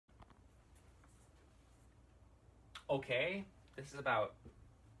Okay, this is about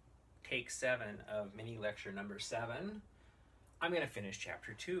take 7 of mini lecture number 7. I'm going to finish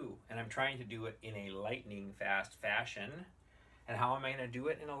chapter 2, and I'm trying to do it in a lightning fast fashion. And how am I going to do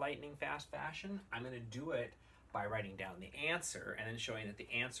it in a lightning fast fashion? I'm going to do it by writing down the answer and then showing that the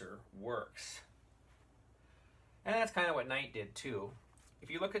answer works. And that's kind of what Knight did too. If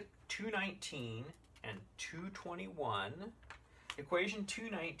you look at 219 and 221, equation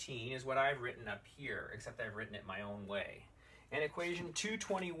 219 is what I've written up here, except I've written it my own way. And equation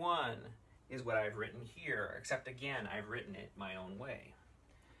 221 is what I've written here, except again, I've written it my own way.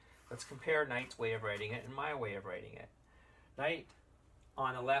 Let's compare Knight's way of writing it and my way of writing it. Knight,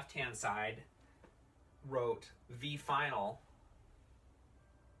 on the left-hand side, wrote V final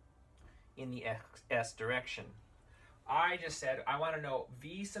in the S direction. I just said I want to know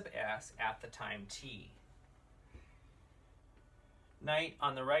V sub S at the time t. Knight,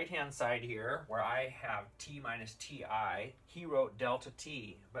 on the right-hand side here, where I have t minus ti, he wrote delta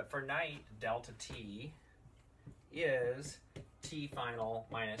t. But for Knight, delta t is t final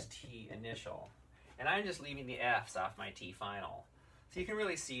minus t initial. And I'm just leaving the f's off my t final. So you can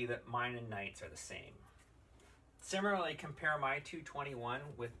really see that mine and Knight's are the same. Similarly, compare my 221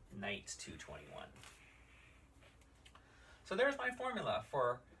 with Knight's 221. So there's my formula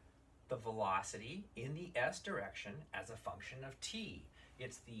for the velocity in the s direction as a function of t.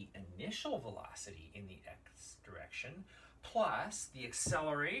 It's the initial velocity in the x direction plus the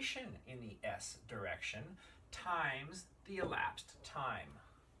acceleration in the s direction times the elapsed time.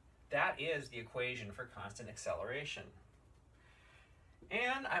 That is the equation for constant acceleration.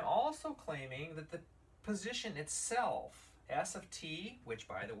 And I'm also claiming that the position itself, s of t, which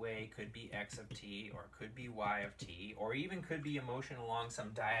by the way could be x of t or could be y of t, or even could be a motion along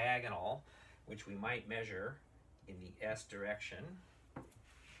some diagonal, which we might measure in the s direction.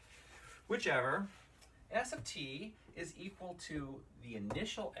 Whichever, s of t is equal to the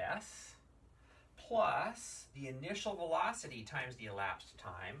initial s plus the initial velocity times the elapsed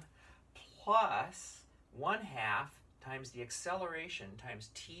time plus 1/2 times the acceleration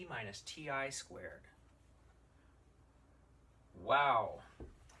times t minus ti squared. Wow.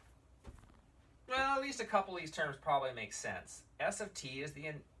 Well, at least a couple of these terms probably make sense. S of t is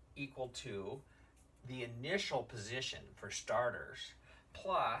equal to the initial position for starters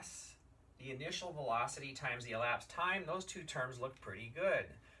plus the initial velocity times the elapsed time. Those two terms look pretty good.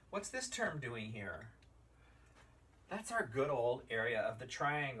 What's this term doing here? That's our good old area of the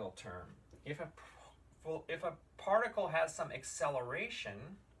triangle term. If a particle has some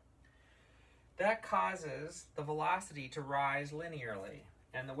acceleration, that causes the velocity to rise linearly.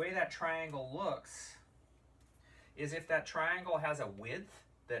 And the way that triangle looks is if that triangle has a width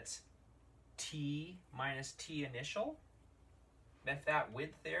that's t minus t initial, if that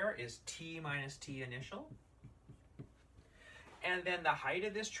width there is t minus t initial, and then the height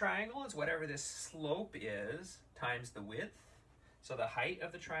of this triangle is whatever this slope is times the width. So the height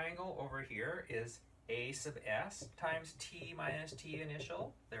of the triangle over here is a sub s times t minus t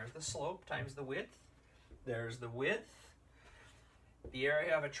initial. There's the slope times the width. There's the width. The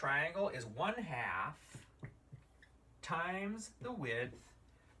area of a triangle is 1/2 times the width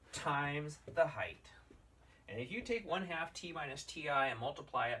times the height. And if you take 1/2 t minus ti and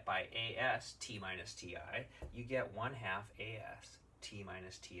multiply it by as t minus ti, you get 1/2 as t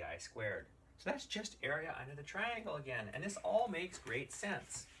minus ti squared. So that's just area under the triangle again. And this all makes great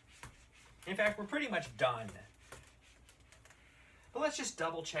sense. In fact, we're pretty much done. But let's just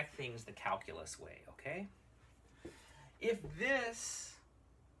double check things the calculus way, okay? If this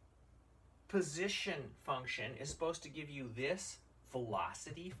position function is supposed to give you this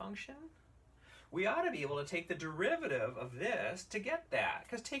velocity function, we ought to be able to take the derivative of this to get that.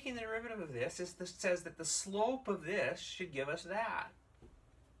 Because taking the derivative of this says that the slope of this should give us that.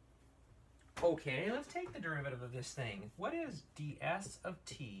 Okay, let's take the derivative of this thing. What is ds of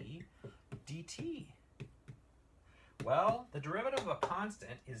t dt? Well, the derivative of a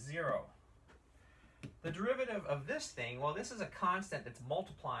constant is 0. The derivative of this thing, well, this is a constant that's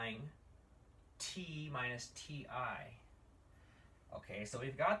multiplying t minus ti. Okay, so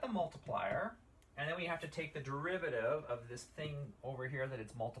we've got the multiplier, and then we have to take the derivative of this thing over here that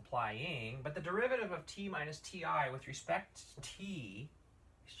it's multiplying, but the derivative of t minus ti with respect to t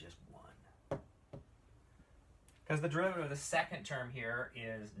is just 1. Because the derivative of the second term here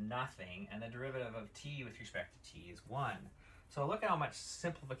is nothing, and the derivative of t with respect to t is 1. So look at how much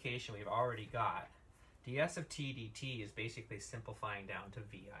simplification we've already got. ds of t dt is basically simplifying down to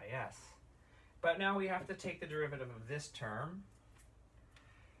vis. But now we have to take the derivative of this term.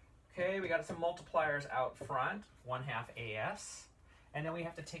 Okay, we got some multipliers out front, 1/2 as. And then we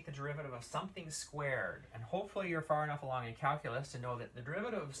have to take the derivative of something squared. And hopefully you're far enough along in calculus to know that the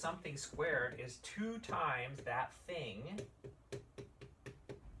derivative of something squared is 2 times that thing,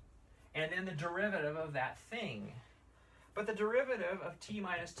 and then the derivative of that thing. But the derivative of t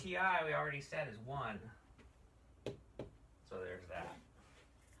minus ti, we already said, is 1. So there's that.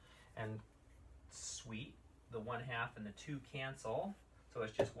 And sweet, the 1/2 and the 2 cancel. So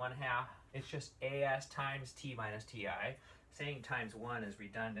it's just 1/2. It's just as times t minus ti. Saying times 1 is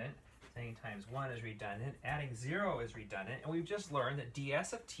redundant. Saying times 1 is redundant. Adding 0 is redundant. And we've just learned that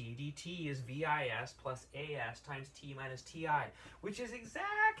ds of t dt is vis plus as times t minus ti, which is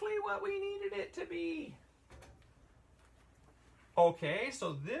exactly what we needed it to be. Okay,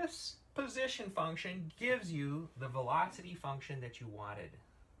 so this position function gives you the velocity function that you wanted.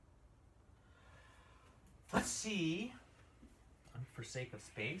 Let's see, for sake of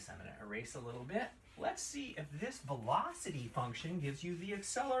space, I'm going to erase a little bit. Let's see if this velocity function gives you the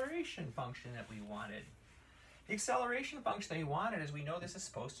acceleration function that we wanted. The acceleration function that we wanted, as we know, this is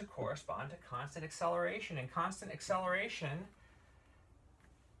supposed to correspond to constant acceleration. And constant acceleration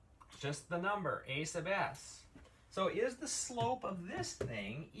is just the number, a sub s. So is the slope of this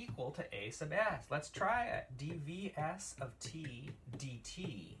thing equal to a sub s? Let's try it. dvs of t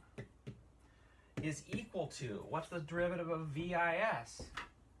dt is equal to, what's the derivative of vis?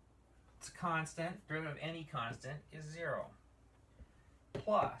 It's a constant. Derivative of any constant is 0.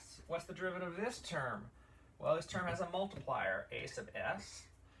 Plus, what's the derivative of this term? Well, this term has a multiplier, a sub s.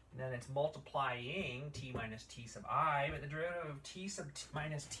 And then it's multiplying t minus t sub I, but the derivative of t sub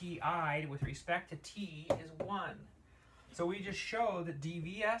minus ti with respect to t is 1. So we just show that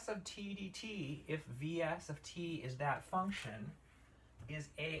dvs of t dt, if vs of t is that function, is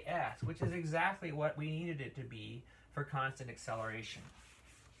as, which is exactly what we needed it to be for constant acceleration.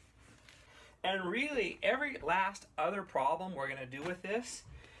 And really, every last other problem we're going to do with this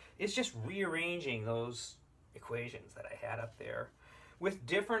is just rearranging those equations that I had up there with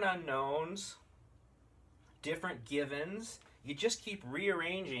different unknowns, different givens. You just keep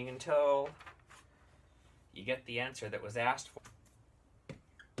rearranging until you get the answer that was asked for.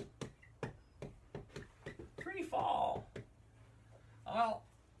 Free fall. Well,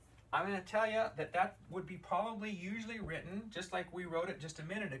 I'm going to tell you that that would be probably usually written, just like we wrote it just a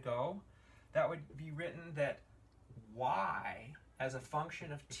minute ago, that would be written that y as a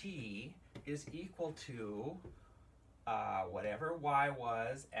function of t is equal to whatever y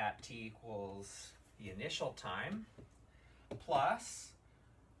was at t equals the initial time, plus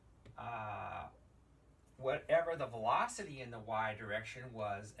whatever the velocity in the y direction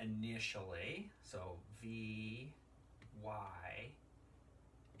was initially, so v y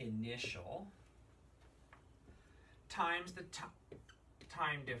initial, times the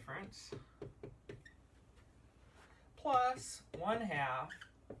time difference, plus 1/2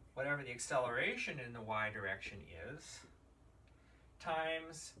 whatever the acceleration in the y direction is,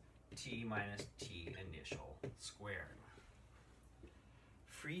 times t minus t initial squared.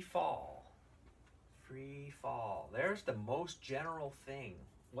 Free fall. Free fall. There's the most general thing.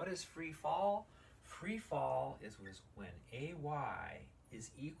 What is free fall? Free fall is when ay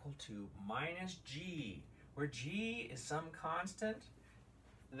is equal to minus g, where g is some constant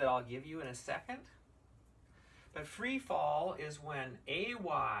that I'll give you in a second. But free fall is when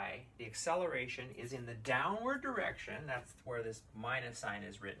ay, the acceleration, is in the downward direction. That's where this minus sign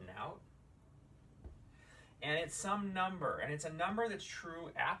is written out. And it's some number, and it's a number that's true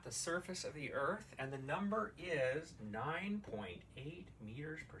at the surface of the Earth, and the number is 9.8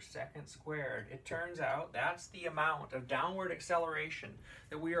 meters per second squared. It turns out that's the amount of downward acceleration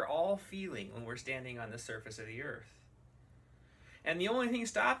that we are all feeling when we're standing on the surface of the Earth. And the only thing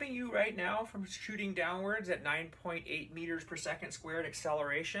stopping you right now from shooting downwards at 9.8 meters per second squared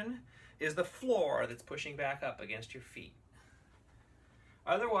acceleration is the floor that's pushing back up against your feet.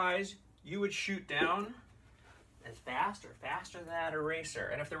 Otherwise, you would shoot down as fast or faster than that eraser.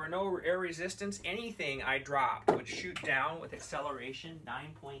 And if there were no air resistance, anything I dropped would shoot down with acceleration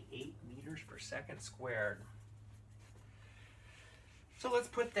 9.8 meters per second squared. So let's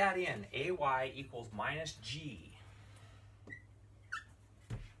put that in. Ay equals minus g.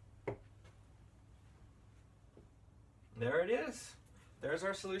 There it is. There's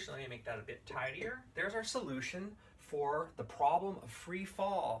our solution. Let me make that a bit tidier. There's our solution for the problem of free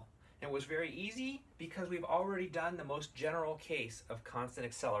fall. And it was very easy because we've already done the most general case of constant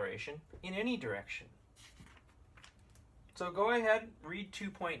acceleration in any direction. So go ahead, read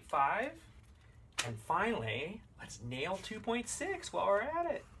 2.5, and finally, let's nail 2.6 while we're at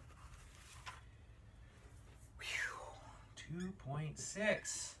it.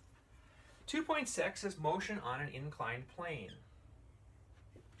 2.6. 2.6 is motion on an inclined plane.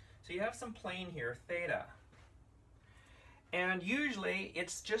 So you have some plane here, theta. And usually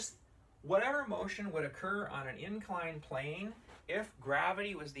it's just whatever motion would occur on an inclined plane if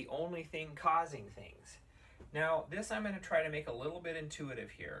gravity was the only thing causing things. Now, this I'm going to try to make a little bit intuitive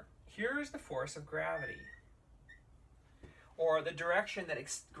here. Here's the force of gravity, or the direction that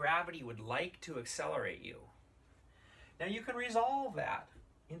gravity would like to accelerate you. Now you can resolve that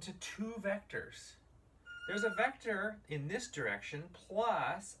into two vectors. There's a vector in this direction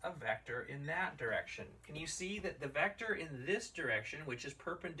plus a vector in that direction. Can you see that the vector in this direction, which is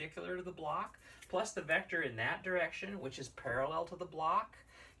perpendicular to the block, plus the vector in that direction, which is parallel to the block,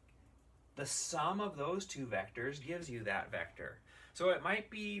 the sum of those two vectors gives you that vector. So it might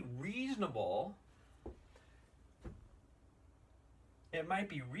be reasonable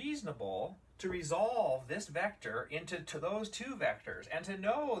to resolve this vector into those two vectors, and to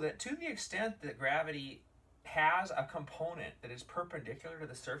know that to the extent that gravity has a component that is perpendicular to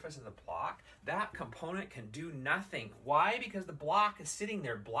the surface of the block, that component can do nothing. Why? Because the block is sitting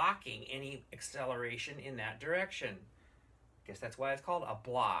there blocking any acceleration in that direction. I guess that's why it's called a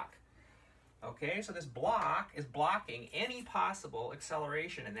block. Okay, so this block is blocking any possible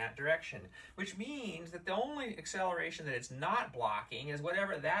acceleration in that direction, which means that the only acceleration that it's not blocking is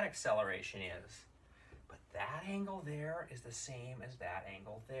whatever that acceleration is. But that angle there is the same as that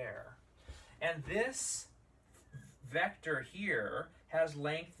angle there. And this vector here has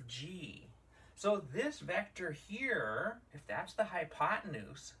length g. So this vector here, if that's the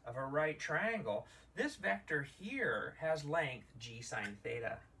hypotenuse of a right triangle, this vector here has length g sine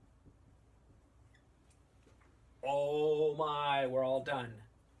theta. Oh my, we're all done.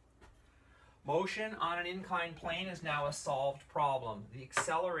 Motion on an inclined plane is now a solved problem. The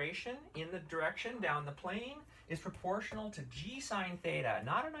acceleration in the direction down the plane is proportional to g sine theta.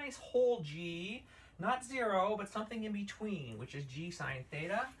 Not a nice whole g, not 0, but something in between, which is g sine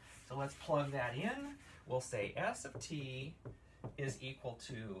theta. So let's plug that in. We'll say s of t is equal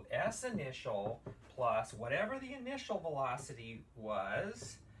to s initial plus whatever the initial velocity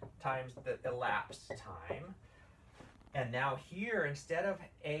was times the elapsed time. And now here, instead of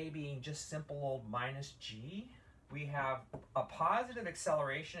a being just simple old minus g, we have a positive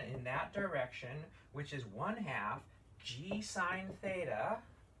acceleration in that direction, which is 1/2 g sine theta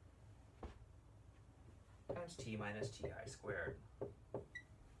times t minus ti squared.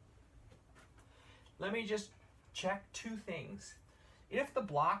 Let me just check two things. If the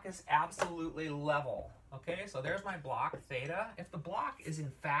block is absolutely level, okay, so there's my block, theta. If the block is in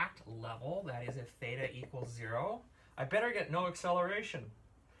fact level, that is if theta equals 0, I better get no acceleration.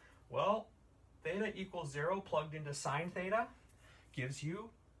 Well, theta equals 0 plugged into sine theta gives you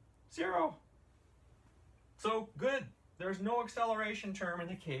 0. So good, there's no acceleration term in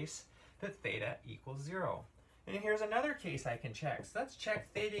the case that theta equals 0. And here's another case I can check. So let's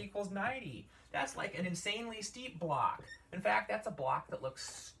check theta equals 90. That's like an insanely steep block. In fact, that's a block that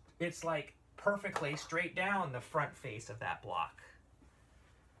looks, it's like perfectly straight down the front face of that block.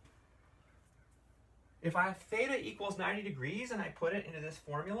 If I have theta equals 90 degrees and I put it into this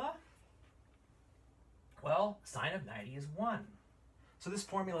formula, well, sine of 90 is 1. So this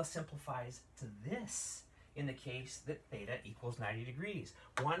formula simplifies to this in the case that theta equals 90 degrees.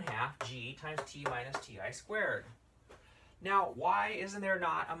 1/2 g times t minus ti squared. Now, why isn't there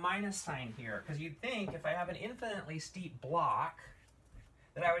not a minus sign here? Because you'd think if I have an infinitely steep block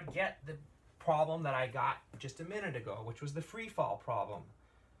that I would get the problem that I got just a minute ago, which was the free fall problem.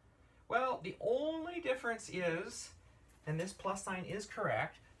 Well, the only difference is, and this plus sign is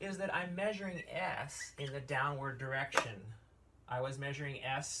correct, is that I'm measuring s in the downward direction. I was measuring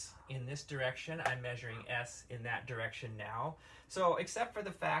s in this direction, I'm measuring s in that direction now. So except for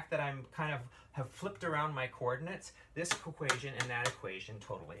the fact that I'm kind of have flipped around my coordinates, this equation and that equation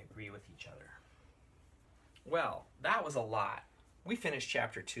totally agree with each other. Well, that was a lot. We finished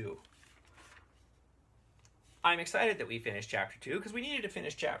chapter 2. I'm excited that we finished chapter 2 because we needed to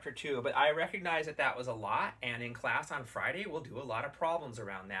finish chapter 2, but I recognize that that was a lot, and in class on Friday we'll do a lot of problems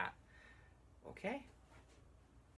around that. Okay?